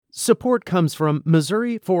Support comes from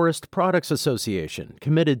Missouri Forest Products Association,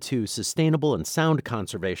 committed to sustainable and sound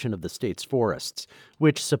conservation of the state's forests,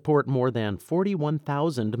 which support more than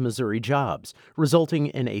 41,000 Missouri jobs, resulting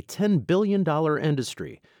in a $10 billion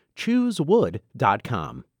industry.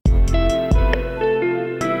 ChooseWood.com.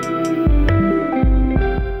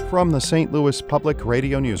 From the St. Louis Public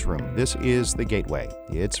Radio Newsroom, this is The Gateway.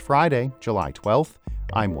 It's Friday, July 12th.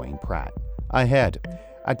 I'm Wayne Pratt. Ahead,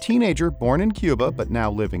 a teenager born in Cuba but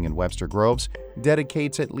now living in Webster Groves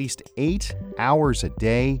dedicates at least 8 hours a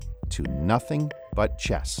day to nothing but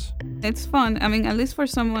chess. It's fun. At least for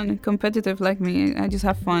someone competitive like me, I just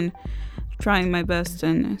have fun trying my best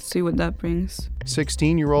and see what that brings.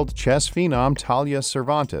 16-year-old chess phenom Talia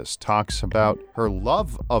Cervantes talks about her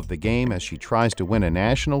love of the game as she tries to win a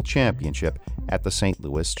national championship at the St.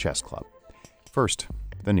 Louis Chess Club. First,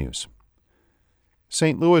 the news.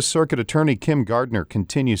 St. Louis Circuit Attorney Kim Gardner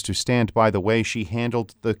continues to stand by the way she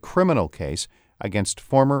handled the criminal case against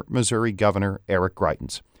former Missouri Governor Eric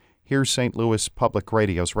Greitens. Here's St. Louis Public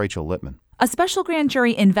Radio's Rachel Lippman. A special grand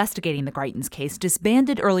jury investigating the Greitens case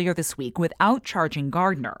disbanded earlier this week without charging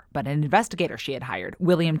Gardner, but an investigator she had hired,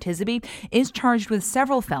 William Tisby, is charged with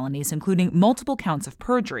several felonies, including multiple counts of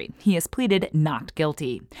perjury. He has pleaded not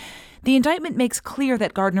guilty. The indictment makes clear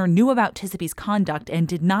that Gardner knew about Tisby's conduct and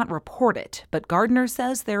did not report it, but Gardner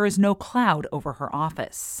says there is no cloud over her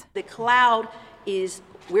office. The cloud is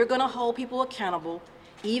we're going to hold people accountable,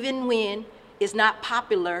 even when it's not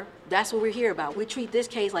popular. That's what we're here about. We treat this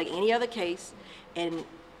case like any other case, and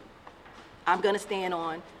I'm going to stand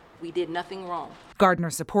on we did nothing wrong.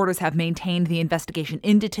 Gardner's supporters have maintained the investigation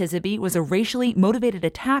into Tisby was a racially motivated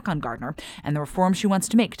attack on Gardner and the reform she wants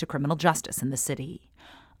to make to criminal justice in the city.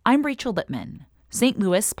 I'm Rachel Lippman, St.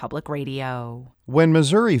 Louis Public Radio. When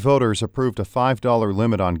Missouri voters approved a $5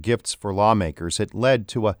 limit on gifts for lawmakers, it led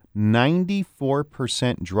to a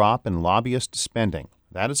 94% drop in lobbyist spending.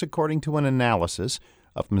 That is according to an analysis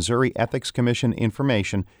of Missouri Ethics Commission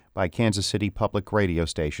information by Kansas City public radio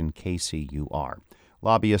station KCUR.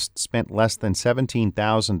 Lobbyists spent less than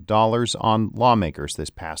 $17,000 on lawmakers this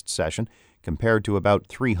past session, compared to about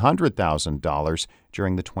 $300,000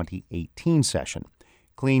 during the 2018 session.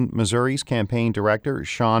 Clean Missouri's campaign director,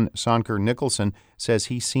 Sean Sonker-Nicholson, says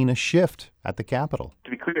he's seen a shift at the Capitol.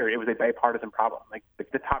 To be clear, it was a bipartisan problem.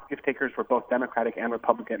 The top gift takers were both Democratic and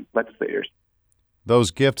Republican legislators.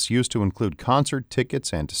 Those gifts used to include concert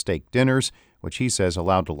tickets and steak dinners, which he says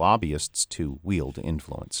allowed lobbyists to wield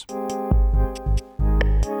influence.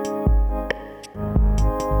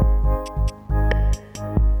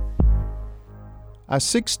 A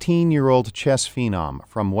 16-year-old chess phenom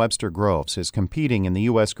from Webster Groves is competing in the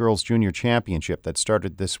U.S. Girls Junior Championship that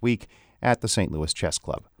started this week at the St. Louis Chess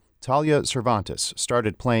Club. Talia Cervantes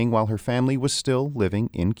started playing while her family was still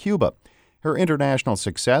living in Cuba. Her international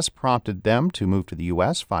success prompted them to move to the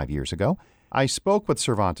U.S. 5 years ago. I spoke with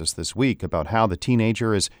Cervantes this week about how the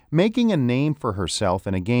teenager is making a name for herself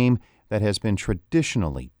in a game that has been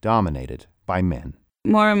traditionally dominated by men.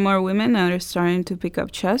 More and more women are starting to pick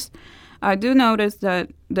up chess. I do notice that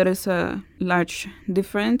there is a large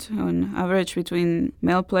difference on average between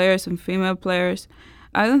male players and female players.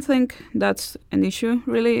 I don't think that's an issue,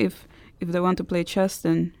 really. If they want to play chess,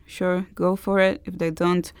 then sure, go for it. If they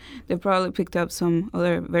don't, they probably picked up some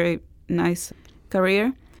other very nice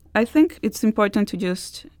career. I think it's important to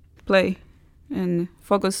just play and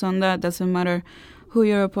focus on that. Doesn't matter who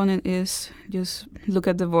your opponent is, just look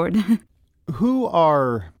at the board. Who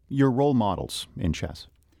are your role models in chess?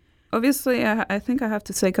 Obviously, I think I have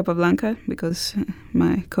to say Capablanca because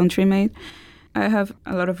my country-mate. I have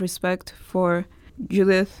a lot of respect for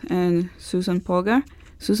Judith and Susan Polgar.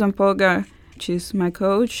 Susan Polgar, she's my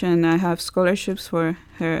coach, and I have scholarships for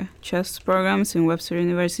her chess programs in Webster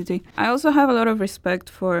University. I also have a lot of respect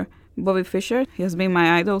for Bobby Fischer. He has been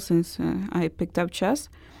my idol since I picked up chess.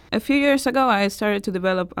 A few years ago, I started to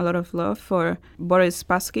develop a lot of love for Boris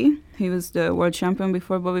Spassky. He was the world champion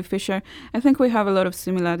before Bobby Fischer. I think we have a lot of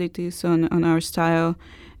similarities on our style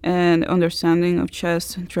and understanding of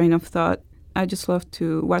chess, train of thought. I just love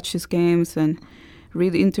to watch his games and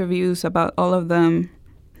read interviews about all of them.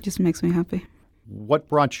 It just makes me happy. What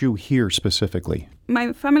brought you here specifically?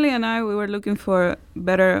 My family and I, we were looking for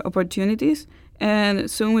better opportunities.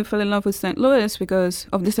 And soon we fell in love with St. Louis because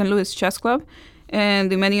of the St. Louis Chess Club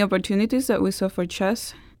and the many opportunities that we saw for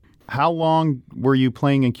chess. How long were you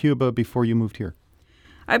playing in Cuba before you moved here?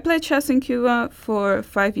 I played chess in Cuba for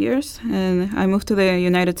 5 years, and I moved to the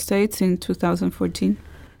United States in 2014.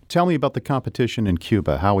 Tell me about the competition in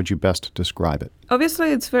Cuba. How would you best describe it?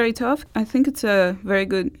 Obviously, it's very tough. I think it's a very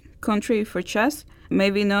good country for chess.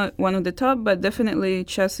 Maybe not one of the top, but definitely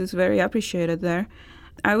chess is very appreciated there.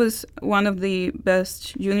 I was one of the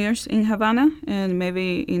best juniors in Havana and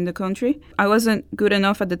maybe in the country. I wasn't good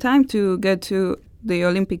enough at the time to get to the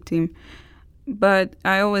Olympic team, but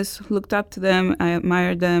I always looked up to them, I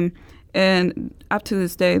admired them, and up to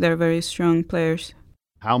this day, they're very strong players.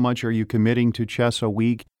 How much are you committing to chess a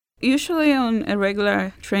week? Usually on a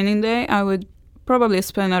regular training day, I would probably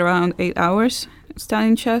spend around 8 hours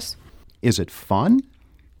studying chess. Is it fun?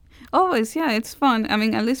 Always, yeah, it's fun. I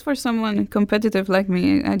mean, at least for someone competitive like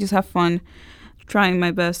me, I just have fun trying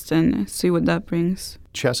my best and see what that brings.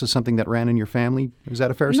 Chess is something that ran in your family? Is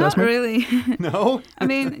that a fair Not assessment? really. No? I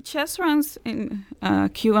mean, chess runs in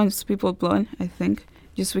Cuban's people's blood, I think,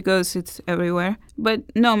 just because it's everywhere. But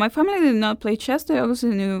no, my family did not play chess. They also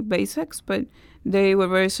knew basics, but they were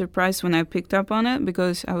very surprised when I picked up on it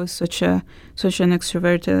because I was such an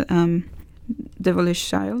extroverted, devilish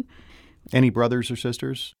child. Any brothers or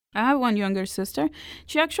sisters? I have one younger sister.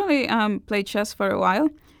 She actually played chess for a while.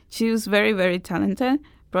 She was very, very talented,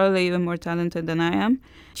 probably even more talented than I am.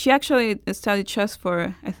 She actually studied chess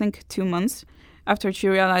for, I think, 2 months after she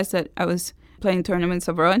realized that I was playing tournaments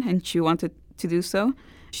abroad and she wanted to do so.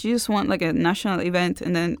 She just won like a national event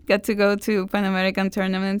and then got to go to Pan American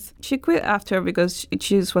tournaments. She quit after because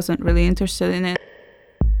she just wasn't really interested in it.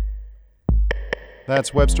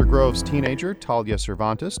 That's Webster Groves teenager Talia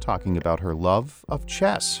Cervantes talking about her love of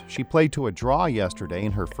chess. She played to a draw yesterday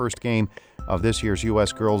in her first game of this year's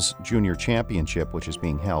U.S. Girls Junior Championship, which is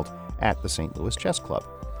being held at the St. Louis Chess Club.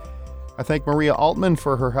 I thank Maria Altman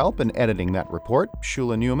for her help in editing that report.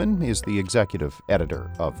 Shula Newman is the executive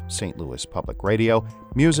editor of St. Louis Public Radio.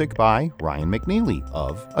 Music by Ryan McNeely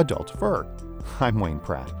of Adult Fur. I'm Wayne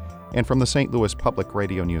Pratt, and from the St. Louis Public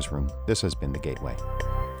Radio Newsroom, this has been The Gateway.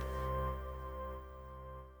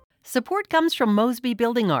 Support comes from Mosby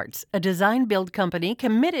Building Arts, a design-build company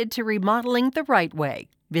committed to remodeling the right way.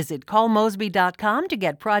 Visit callmosby.com to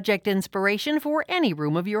get project inspiration for any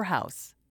room of your house.